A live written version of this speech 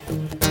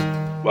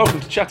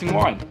Welcome to Chatting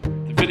Wine,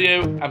 the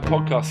video and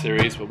podcast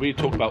series where we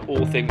talk about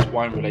all things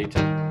wine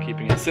related,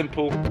 keeping it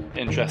simple,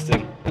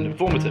 interesting and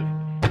informative.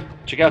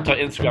 Check out our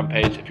Instagram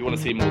page if you want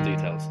to see more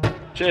details.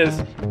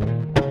 Cheers!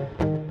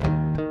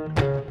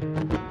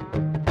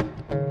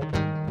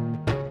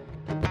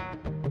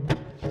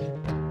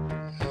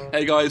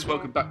 Hey guys,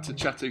 welcome back to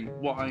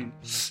Chatting Wine.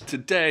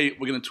 Today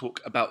we're going to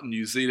talk about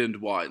New Zealand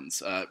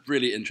wines.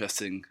 Really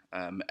interesting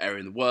area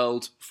in the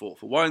world for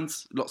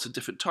wines, lots of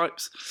different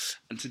types.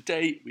 And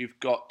today we've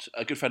got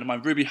a good friend of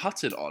mine, Ruby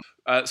Hutton, on.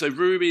 So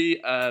Ruby's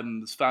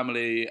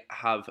family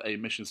have a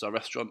Michelin-star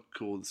restaurant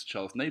called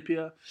Charles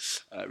Napier.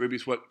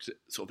 Ruby's worked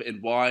sort of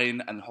in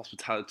wine and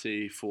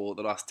hospitality for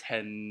the last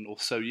 10 or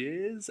so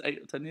years, 8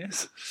 or 10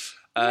 years.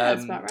 Yeah,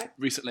 that's about right.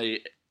 Recently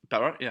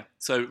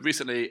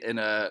in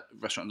a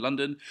restaurant in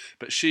London,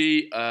 but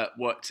she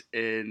worked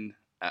in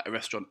a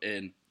restaurant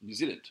in New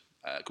Zealand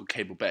called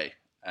Cable Bay,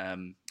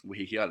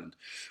 Wahiki Island,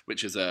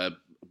 which is a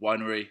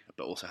winery,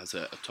 but also has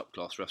a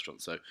top-class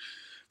restaurant. So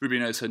Ruby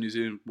knows her New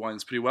Zealand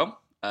wines pretty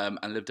well, and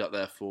lived out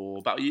there for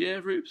about a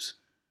year, Rubes?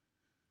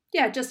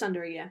 Yeah, just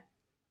under a year.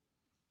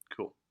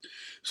 Cool.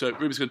 So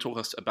Ruby's going to talk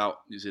to us about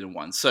New Zealand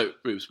wines. So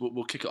Rubes,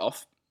 we'll kick it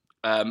off.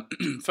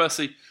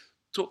 Firstly,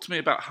 talk to me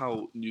about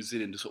how New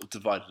Zealand is sort of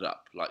divided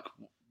up. Like,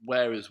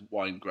 where is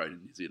wine grown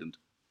in New Zealand?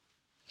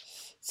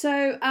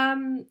 So,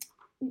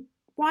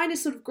 wine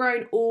is sort of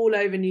grown all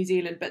over New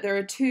Zealand, but there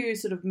are two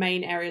sort of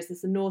main areas.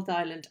 There's the North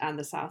Island and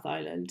the South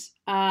Island.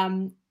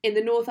 In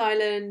the North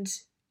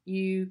Island,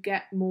 you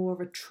get more of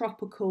a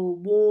tropical,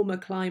 warmer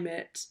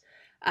climate,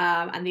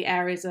 and the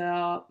areas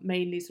are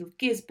mainly sort of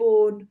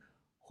Gisborne,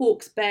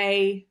 Hawke's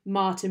Bay,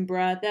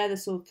 Martinborough. They're the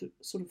sort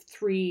of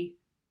three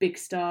big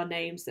star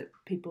names that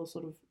people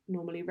sort of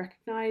normally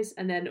recognise.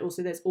 And then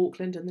also there's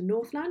Auckland and the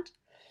Northland.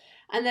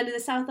 And then in the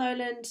South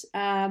Island,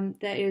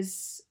 there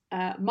is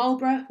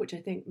Marlborough, which I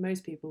think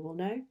most people will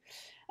know,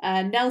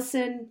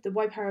 Nelson, the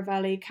Waipara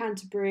Valley,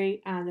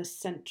 Canterbury, and the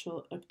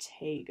central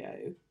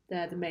Otago.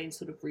 They're the main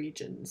sort of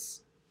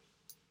regions.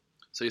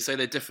 So you say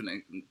they're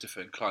different in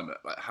climate.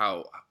 Like,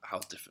 how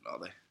different are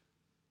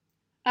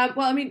they?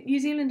 Well, I mean, New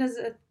Zealand as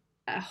a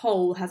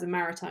whole has a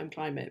maritime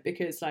climate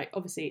because, like,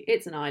 obviously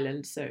it's an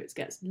island, so it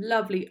gets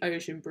lovely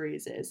ocean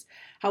breezes.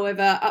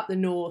 However, up the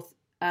north,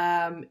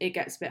 it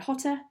gets a bit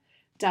hotter.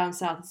 Down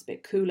south, it's a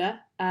bit cooler.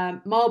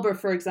 Marlborough,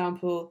 for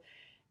example,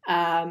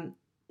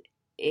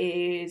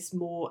 is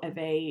more of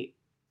a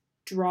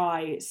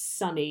dry,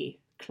 sunny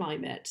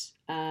climate.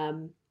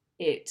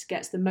 It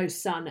gets the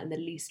most sun and the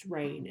least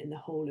rain in the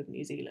whole of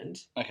New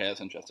Zealand. Okay,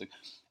 that's interesting.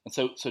 And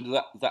so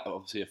that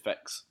obviously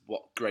affects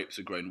what grapes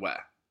are grown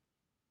where?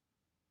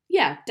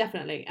 Yeah,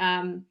 definitely.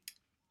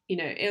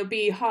 It'll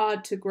be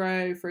hard to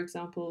grow, for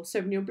example,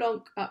 Sauvignon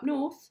Blanc up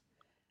north.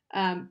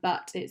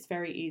 But it's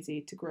very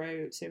easy to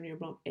grow Sauvignon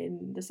Blanc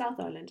in the South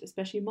Island,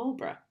 especially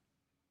Marlborough.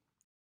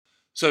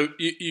 So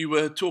you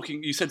were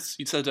talking. You said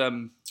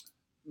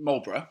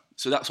Marlborough.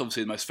 So that's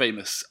obviously the most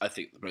famous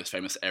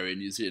area in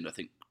New Zealand. I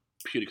think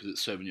purely because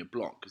it's Sauvignon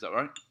Blanc. Is that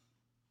right?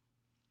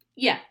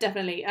 Yeah,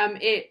 definitely.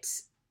 It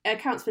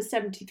accounts for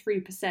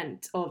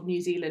 73% of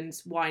New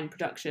Zealand's wine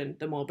production.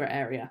 The Marlborough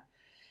area.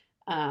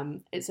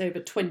 It's over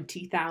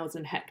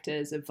 20,000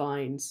 hectares of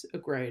vines are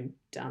grown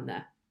down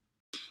there.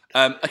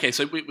 Okay,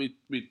 so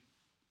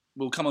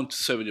we'll come on to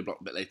Sauvignon Blanc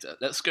a bit later.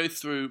 Let's go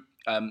through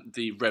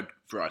the red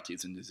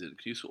varieties in New Zealand.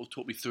 Can you sort of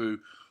talk me through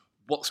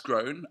what's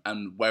grown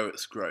and where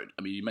it's grown?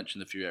 I mean, you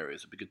mentioned a few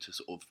areas. It'd be good to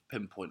sort of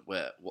pinpoint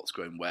what's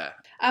grown where.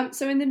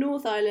 So in the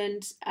North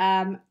Island,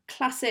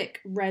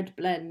 classic red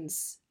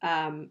blends,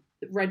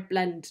 red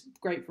blend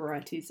grape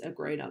varieties are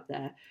grown up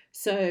there.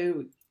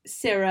 So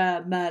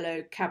Syrah,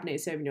 Merlot, Cabernet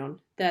Sauvignon,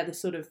 they're the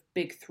sort of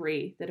big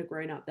three that are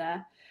grown up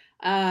there,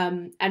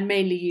 and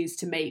mainly used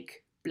to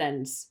make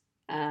blends.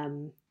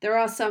 There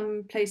are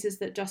some places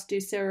that just do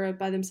Syrah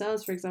by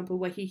themselves. For example,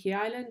 Wahiki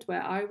Island,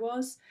 where I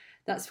was,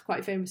 that's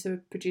quite famous for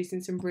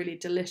producing some really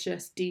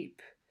delicious,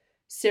 deep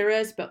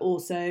Syrahs, but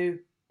also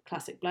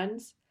classic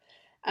blends.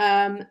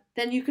 Then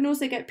you can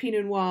also get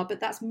Pinot Noir, but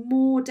that's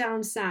more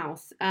down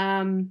south.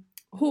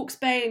 Hawke's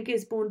Bay and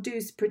Gisborne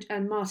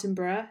and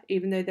Martinborough,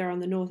 even though they're on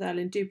the North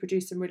Island, do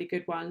produce some really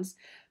good ones.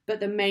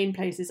 But the main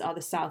places are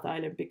the South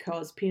Island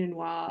because Pinot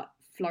Noir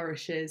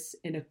flourishes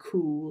in a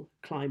cool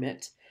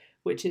climate,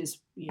 which is,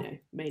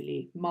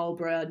 mainly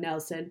Marlborough,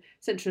 Nelson,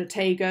 Central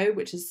Otago,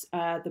 which is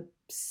the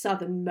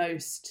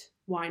southernmost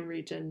wine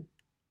region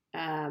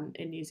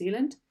in New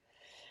Zealand.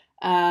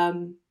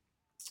 So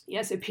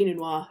Pinot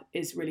Noir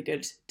is really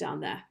good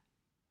down there.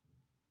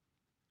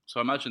 So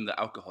I imagine the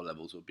alcohol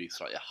levels will be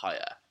slightly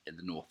higher in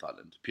the North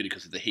Island, purely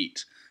because of the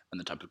heat and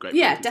the type of grape.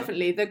 Yeah,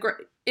 definitely. The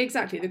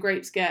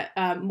grapes get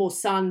more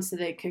sun, so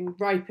they can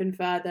ripen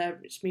further,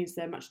 which means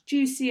they're much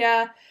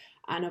juicier.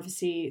 And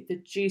obviously, the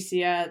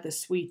juicier, the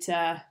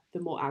sweeter,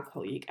 the more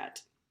alcohol you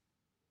get.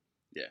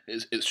 Yeah,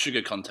 it's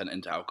sugar content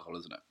into alcohol,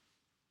 isn't it?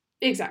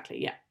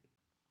 Exactly, yeah.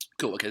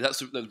 Cool. Okay, that's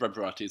the red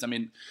varieties. I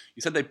mean,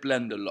 you said they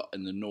blend a lot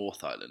in the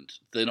North Island.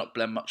 Do they not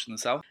blend much in the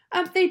South?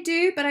 They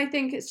do, but I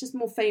think it's just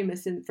more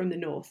famous from the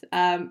north.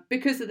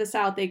 Because of the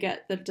south, they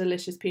get the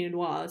delicious Pinot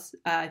Noirs.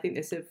 I think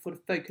they sort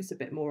of focus a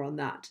bit more on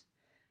that.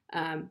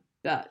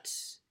 But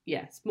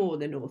yeah, it's more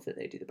the north that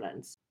they do the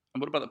blends.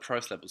 And what about the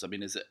price levels? I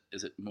mean, is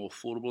it more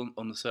affordable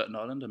on the certain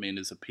island? I mean,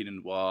 is a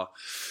Pinot Noir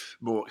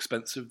more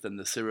expensive than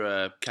the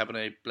Syrah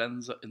Cabernet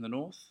blends in the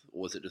north,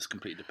 or is it just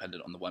completely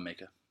dependent on the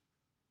winemaker?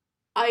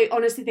 I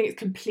honestly think it's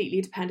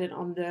completely dependent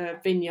on the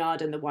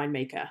vineyard and the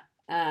winemaker.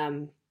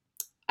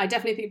 I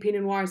definitely think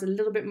Pinot Noir is a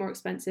little bit more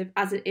expensive,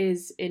 as it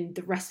is in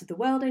the rest of the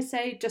world, I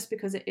say, just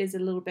because it is a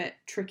little bit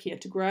trickier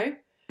to grow.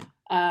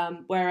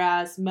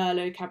 Whereas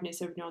Merlot,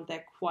 Cabernet Sauvignon,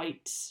 they're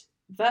quite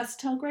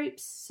versatile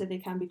grapes, so they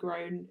can be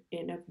grown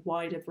in a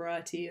wider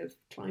variety of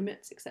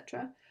climates,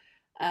 etc.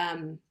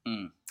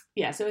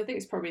 Yeah, so I think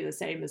it's probably the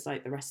same as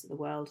like the rest of the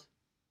world.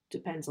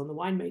 Depends on the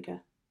winemaker.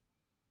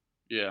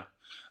 Yeah,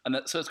 and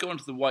so let's go on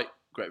to the white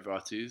grape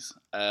varieties.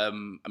 I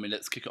mean,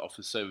 let's kick it off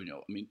with Sauvignon.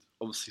 I mean,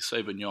 obviously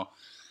Sauvignon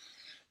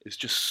is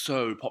just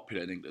so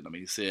popular in England. I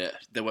mean, you see it.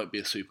 There won't be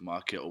a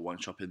supermarket or wine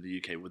shop in the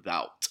UK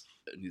without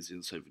a New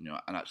Zealand Sauvignon,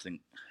 and I actually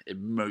think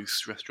in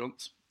most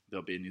restaurants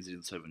there'll be a New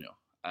Zealand Sauvignon.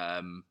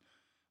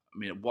 I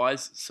mean, why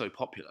is it so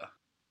popular?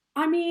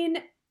 I mean,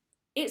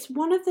 it's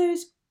one of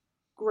those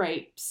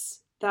grapes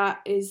that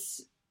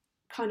is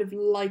kind of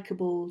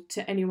likable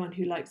to anyone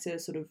who likes a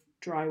sort of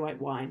dry white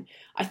wine.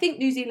 I think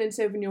New Zealand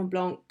Sauvignon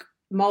Blanc,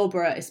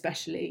 Marlborough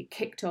especially,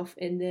 kicked off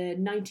in the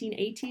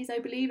 1980s, I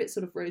believe. It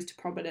sort of rose to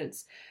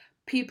prominence.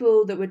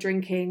 People that were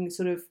drinking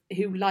sort of,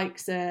 who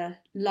likes a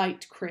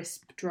light,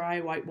 crisp,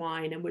 dry white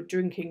wine and were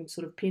drinking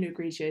sort of Pinot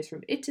Grigios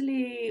from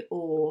Italy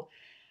or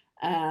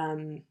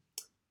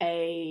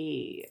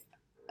a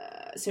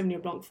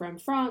Sauvignon Blanc from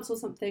France or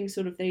something,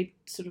 sort of they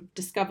sort of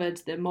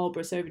discovered the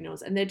Marlborough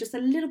Sauvignons, and they're just a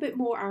little bit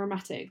more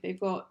aromatic.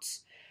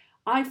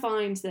 I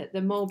find that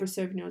the Marlborough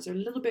Sauvignons are a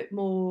little bit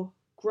more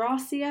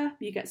grassier.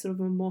 You get sort of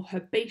a more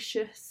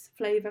herbaceous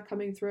flavour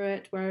coming through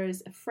it,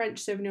 whereas a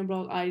French Sauvignon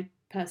Blanc I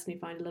personally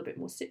find a little bit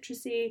more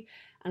citrusy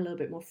and a little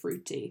bit more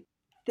fruity.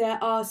 There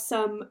are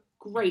some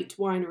great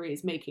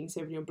wineries making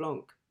Sauvignon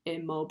Blanc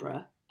in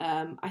Marlborough.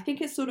 I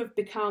think it's sort of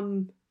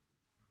become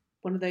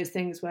one of those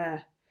things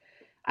where,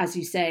 as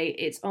you say,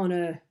 it's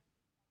on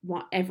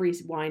every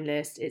wine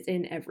list, it's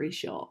in every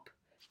shop.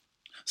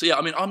 So yeah,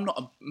 I mean, I'm not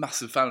a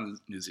massive fan of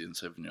New Zealand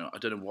Sauvignon. I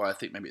don't know why. I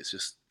think maybe it's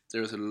just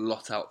there is a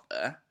lot out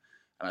there,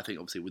 and I think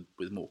obviously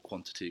with more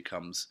quantity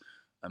comes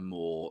a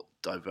more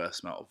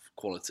diverse amount of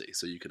quality.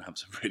 So you can have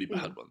some really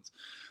bad ones,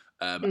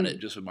 and it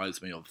just reminds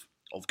me of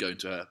going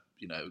to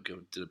go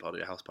to dinner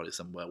party, a house party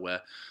somewhere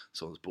where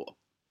someone's bought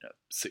a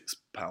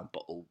 £6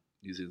 bottle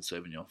New Zealand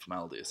Sauvignon from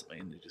Aldi or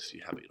something, and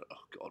you have it, you're like,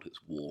 oh god, it's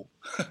warm.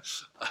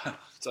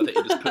 So I think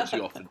it just puts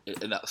you off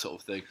in that sort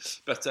of thing.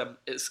 But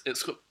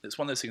it's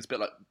one of those things, a bit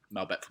like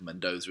Malbec from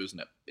Mendoza, isn't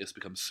it? It's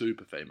become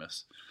super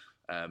famous.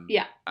 And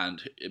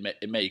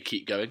it may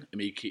keep going. It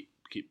may keep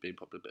being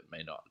popular, but it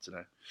may not. I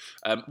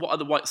don't know. What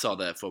other whites are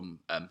there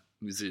from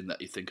New Zealand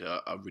that you think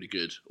are really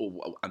good,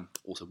 and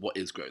also what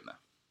is growing there?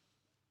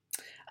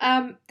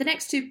 The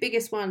next two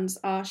biggest ones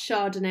are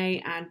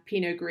Chardonnay and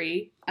Pinot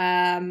Gris.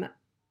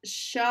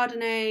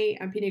 Chardonnay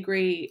and Pinot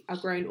Gris are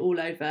grown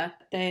all over.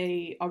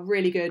 They are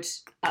really good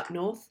up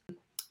north.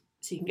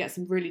 So you can get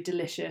some really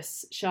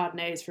delicious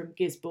Chardonnays from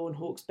Gisborne,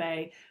 Hawke's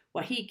Bay,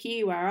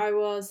 Waiheke, where I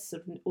was,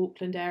 sort of an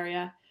Auckland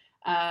area,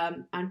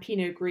 and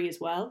Pinot Gris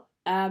as well.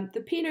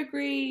 The Pinot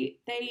Gris,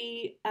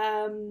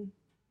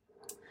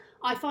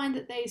 I find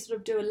that they sort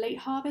of do a late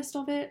harvest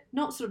of it.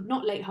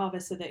 Not late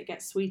harvest so that it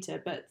gets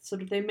sweeter, but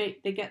sort of they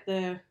get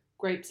the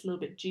grapes a little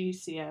bit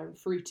juicier and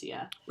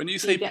fruitier. When you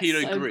say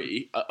Pinot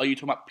Gris, are you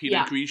talking about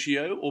Pinot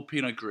Grigio or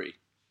Pinot Gris?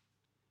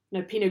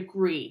 No, Pinot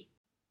Gris.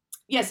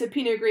 Yeah, so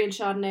Pinot Gris and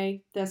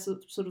Chardonnay, they're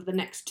sort of the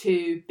next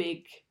two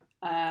big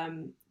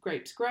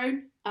grapes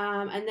grown.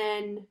 And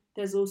then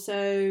there's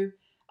also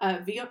a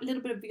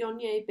little bit of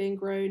Viognier being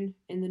grown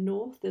in the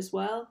north as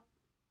well,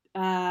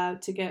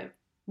 to get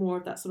more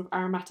of that sort of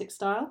aromatic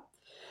style.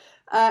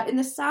 In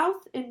the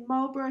south, in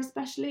Marlborough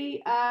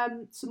especially,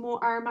 some more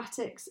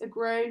aromatics are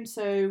grown.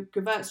 So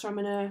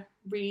Gewürztraminer,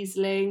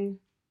 Riesling,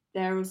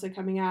 they're also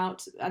coming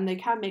out. And they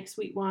can make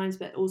sweet wines,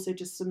 but also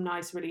just some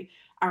nice, really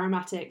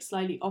aromatic,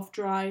 slightly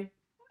off-dry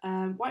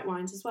white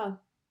wines as well.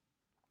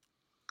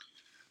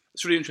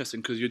 It's really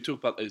interesting because you talk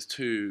about those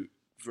two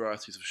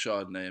varieties of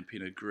Chardonnay and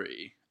Pinot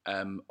Gris.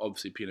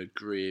 Obviously, Pinot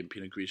Gris and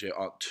Pinot Grigio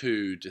aren't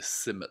too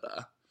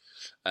dissimilar.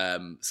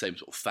 Same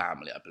sort of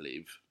family, I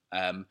believe.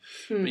 But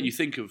you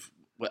think of,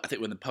 I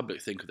think when the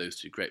public think of those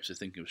two grapes, they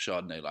think of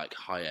Chardonnay like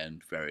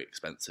high-end, very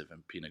expensive,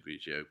 and Pinot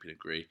Grigio, Pinot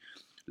Gris,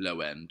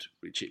 low-end,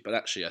 really cheap. But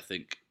actually, I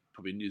think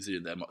probably New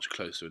Zealand, they're much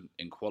closer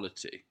in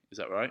quality. Is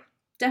that right?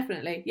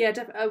 Definitely. Yeah,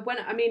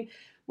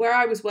 where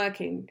I was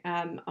working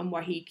on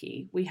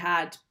Waiheke, we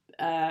had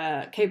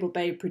Cable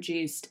Bay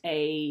produced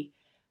a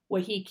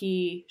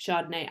Waiheke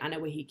Chardonnay and a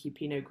Waiheke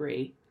Pinot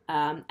Gris.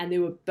 And they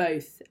were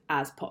both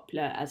as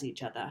popular as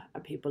each other,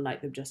 and people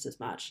liked them just as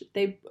much.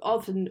 They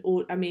often,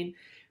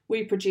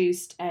 we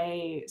produced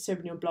a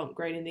Sauvignon Blanc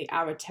grown in the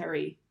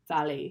Awatere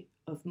Valley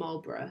of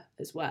Marlborough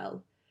as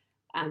well.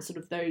 And sort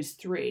of those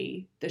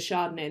three, the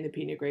Chardonnay and the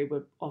Pinot Gris,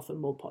 were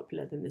often more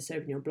popular than the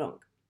Sauvignon Blanc.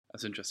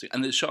 That's interesting.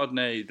 And the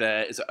Chardonnay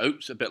there, is it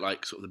oat, a bit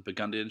like sort of the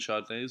Burgundian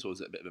Chardonnays, or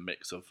is it a bit of a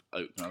mix of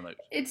oat and non-oat?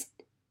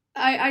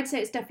 I'd say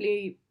it's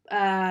definitely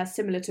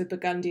similar to a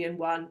Burgundian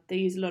one. They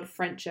use a lot of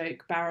French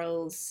oak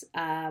barrels,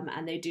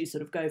 and they do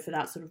sort of go for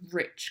that sort of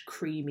rich,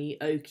 creamy,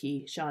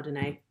 oaky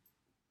Chardonnay.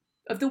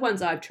 Of the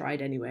ones I've tried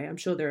anyway. I'm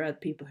sure there are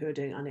people who are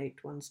doing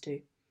unoaked ones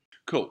too.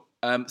 Cool.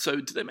 So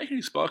do they make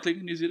any sparkling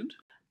in New Zealand?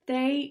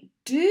 They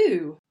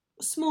do.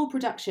 Small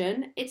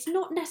production. It's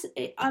not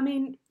necessary. I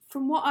mean,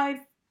 from what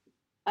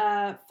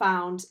I've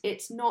found,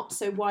 it's not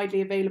so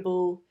widely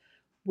available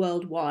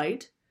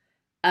worldwide.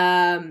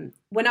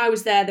 When I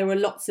was there were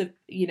lots of,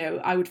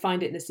 I would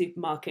find it in the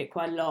supermarket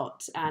quite a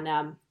lot,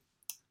 and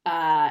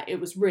it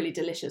was really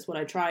delicious what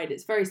I tried.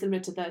 It's very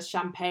similar to the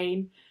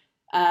champagne.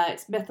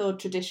 It's Méthode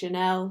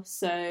Traditionnelle,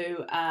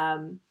 so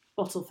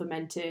bottle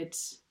fermented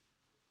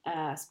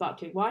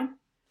sparkling wine.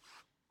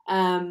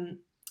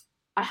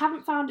 I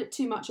haven't found it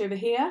too much over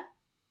here,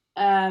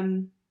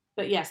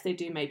 but yes, they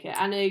do make it,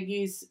 and they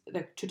use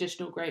the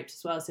traditional grapes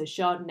as well. So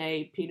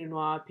Chardonnay, Pinot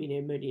Noir,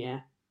 Pinot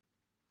Meunier.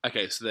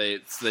 Okay, so they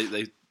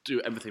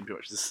do everything pretty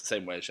much the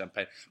same way as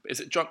champagne. But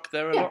is it drunk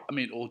there a lot? I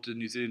mean, or do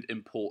New Zealand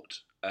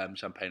import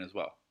champagne as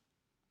well?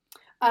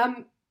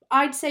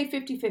 I'd say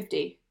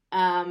 50-50.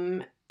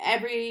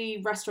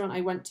 Every restaurant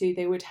I went to,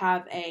 they would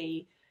have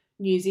a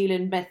New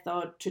Zealand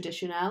Méthode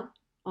Traditionnelle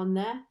on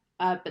there,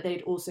 but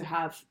they'd also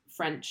have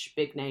French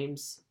big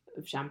names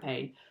of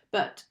champagne.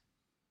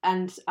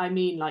 And I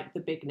mean, like, the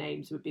big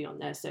names would be on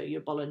there, so your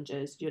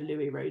Bollingers, your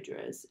Louis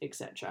Roederers,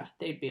 etc.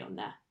 They'd be on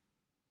there.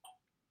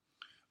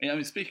 I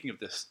mean, speaking of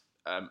this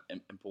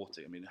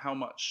importing, I mean, how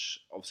much,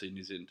 obviously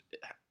New Zealand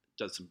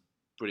does some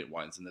brilliant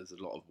wines and there's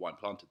a lot of wine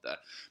planted there,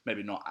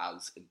 maybe not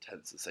as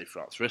intense as, say,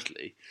 France or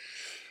Italy,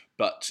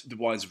 but the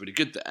wines are really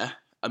good there.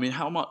 I mean,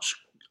 how much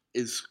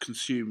is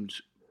consumed,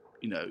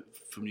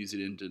 from New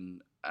Zealand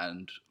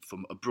and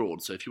from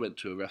abroad? So if you went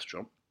to a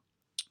restaurant,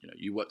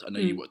 you worked at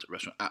a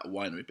restaurant at a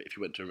winery, but if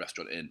you went to a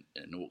restaurant in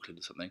Auckland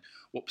or something,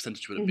 what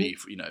percentage would it be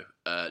for,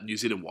 New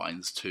Zealand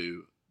wines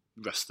to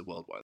rest of the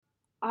world wines?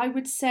 I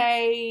would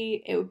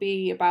say it would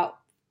be about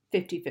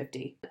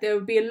 50-50. There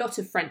would be a lot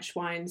of French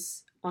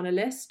wines on a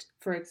list,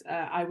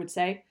 I would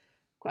say.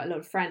 Quite a lot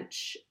of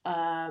French.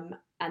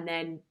 And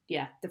then,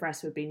 the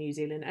rest would be New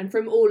Zealand. And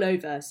from all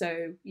over.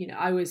 So,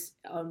 I was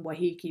on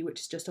Waiheke, which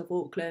is just off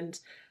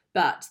Auckland.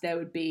 But there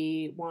would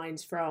be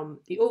wines from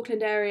the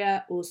Auckland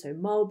area, also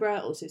Marlborough,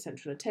 also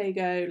Central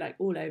Otago, like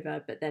all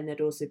over. But then there'd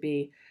also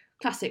be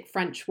classic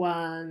French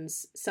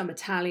ones, some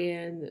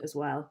Italian as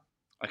well.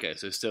 Okay,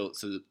 so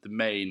the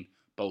main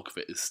bulk of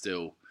it is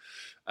still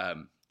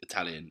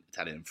Italian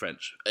and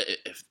French,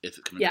 if it's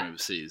coming from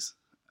overseas.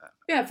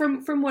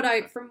 From what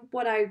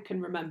I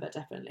can remember,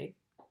 definitely.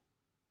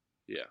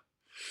 Yeah.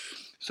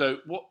 So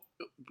what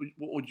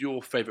would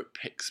your favourite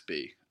picks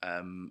be?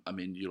 I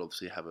mean, you'll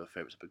obviously have a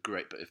favourite type of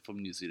grape, but if from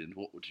New Zealand,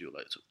 what would your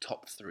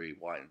top 3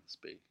 wines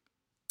be?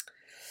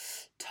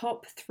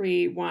 Top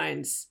 3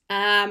 wines.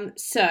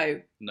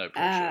 So no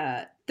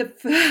pressure.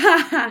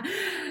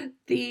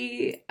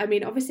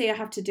 Obviously I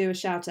have to do a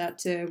shout out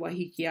to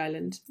Waiheke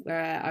Island,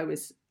 where I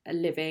was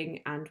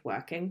living and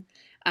working.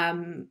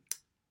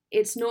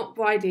 It's not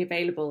widely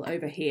available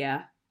over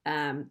here,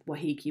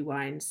 Waiheke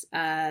wines.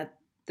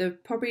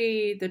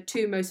 Probably the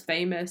 2 most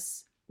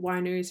famous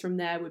wineries from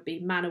there would be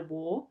Man O'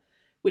 War,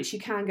 which you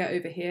can get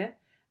over here,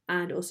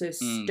 and also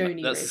Stony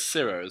Ridge. That's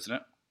Syrah, isn't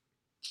it?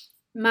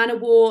 Man O'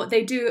 War,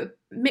 they do a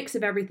mix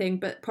of everything,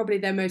 but probably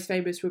their most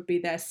famous would be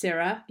their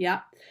Syrah,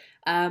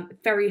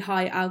 very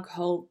high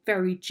alcohol,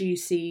 very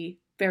juicy,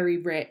 very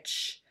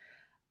rich.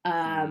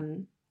 I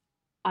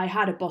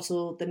had a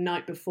bottle the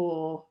night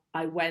before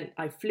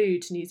I flew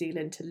to New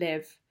Zealand to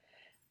live,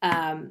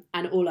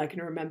 and all I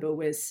can remember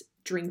was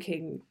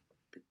drinking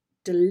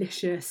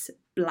delicious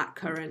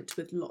blackcurrant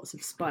with lots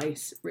of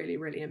spice. Really,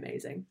 really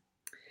amazing.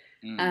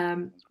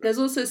 There's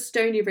also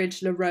Stony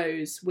Ridge La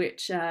Rose,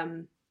 which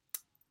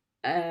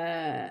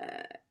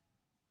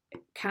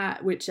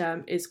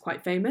is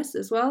quite famous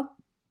as well.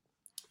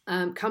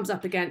 Comes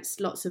up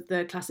against lots of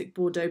the classic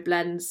Bordeaux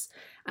blends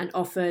and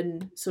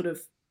often sort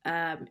of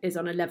is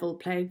on a level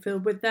playing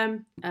field with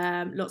them.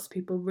 Lots of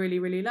people really,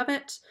 really love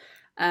it.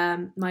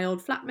 My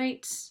old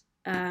flatmate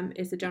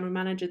is the general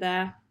manager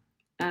there,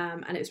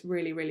 and it's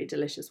really, really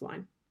delicious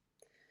wine.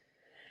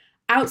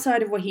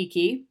 Outside of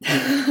Waiheke,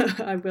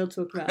 I will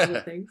talk about other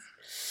things.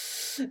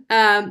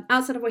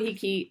 Outside of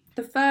Waiheke,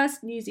 the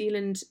first New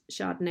Zealand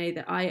Chardonnay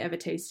that I ever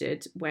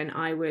tasted when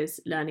I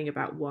was learning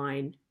about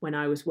wine, when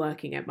I was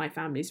working at my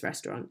family's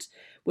restaurant,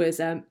 was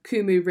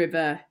Kumu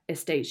River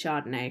Estate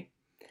Chardonnay.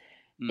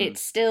 It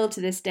still,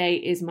 to this day,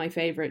 is my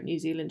favourite New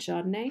Zealand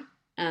Chardonnay.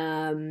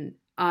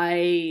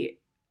 I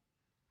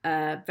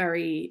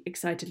very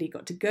excitedly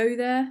got to go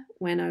there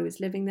when I was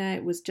living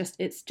there.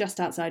 It's just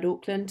outside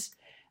Auckland.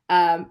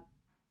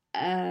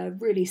 A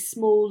really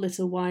small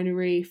little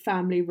winery,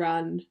 family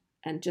run.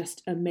 and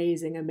just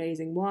amazing,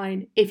 amazing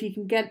wine. If you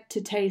can get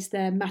to taste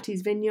their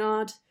Matty's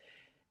Vineyard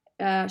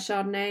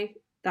Chardonnay,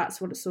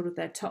 that's what it's sort of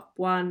their top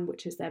one,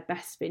 which is their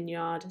best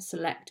vineyard,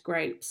 select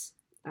grapes.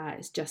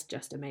 It's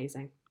just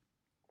amazing.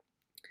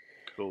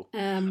 Cool.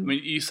 I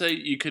mean, you say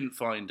you couldn't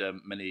find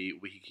many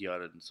Waiheke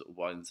Island sort of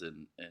wines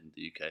in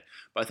the UK,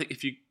 but I think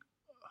if you,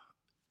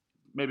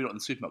 maybe not in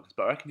the supermarkets,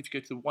 but I reckon if you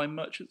go to the wine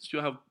merchants,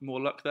 you'll have more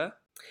luck there.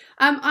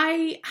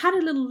 I had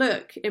a little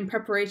look in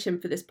preparation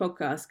for this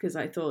podcast because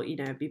I thought,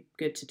 it'd be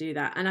good to do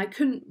that. And I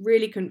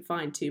couldn't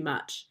find too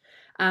much.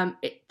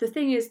 The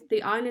thing is,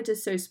 the island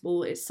is so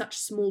small, it's such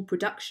small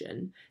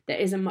production, there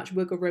isn't much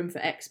wiggle room for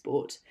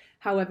export.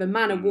 However,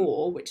 Man O'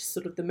 War, which is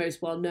sort of the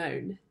most well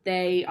known,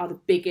 they are the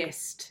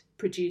biggest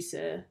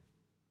producer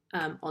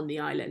on the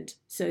island.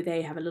 So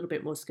they have a little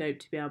bit more scope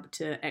to be able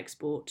to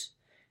export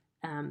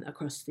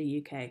across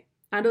the UK.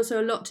 And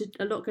also a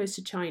lot goes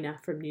to China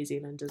from New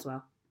Zealand as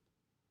well.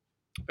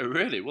 Oh,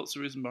 really? What's the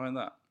reason behind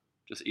that?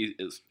 Just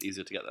it's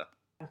easier to get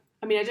there.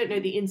 I mean, I don't know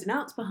the ins and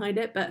outs behind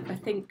it, but I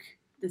think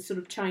the sort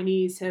of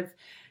Chinese have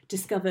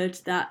discovered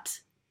that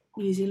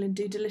New Zealand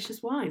do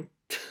delicious wine.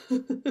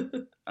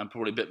 And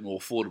probably a bit more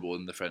affordable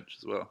than the French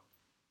as well.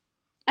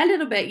 A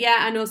little bit,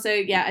 yeah. And also,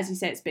 yeah, as you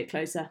say, it's a bit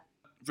closer.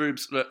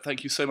 Rubes, look,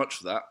 thank you so much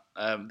for that.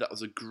 That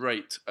was a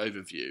great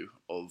overview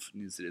of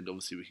New Zealand.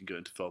 Obviously, we can go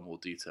into far more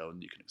detail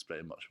and you can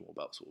explain much more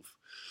about sort of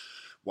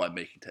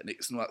winemaking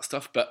techniques and all that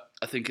stuff. But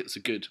I think it's a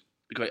great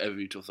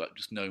overview to like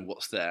just knowing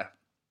what's there.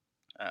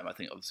 I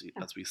think, obviously,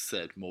 as we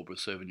said, Marlborough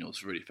Sauvignon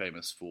is really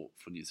famous for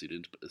New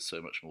Zealand, but there's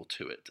so much more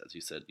to it. As you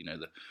said,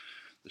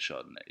 the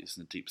Chardonnays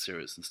and the deep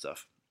Syrahs and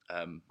stuff.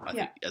 I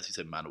think, as you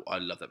said, I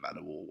love that Man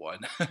O' War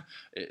wine.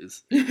 It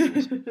is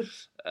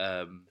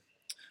awesome.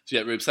 So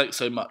yeah, Rubes, thanks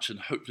so much, and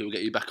hopefully we'll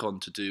get you back on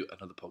to do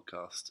another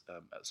podcast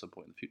at some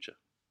point in the future.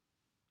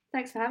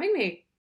 Thanks for having me.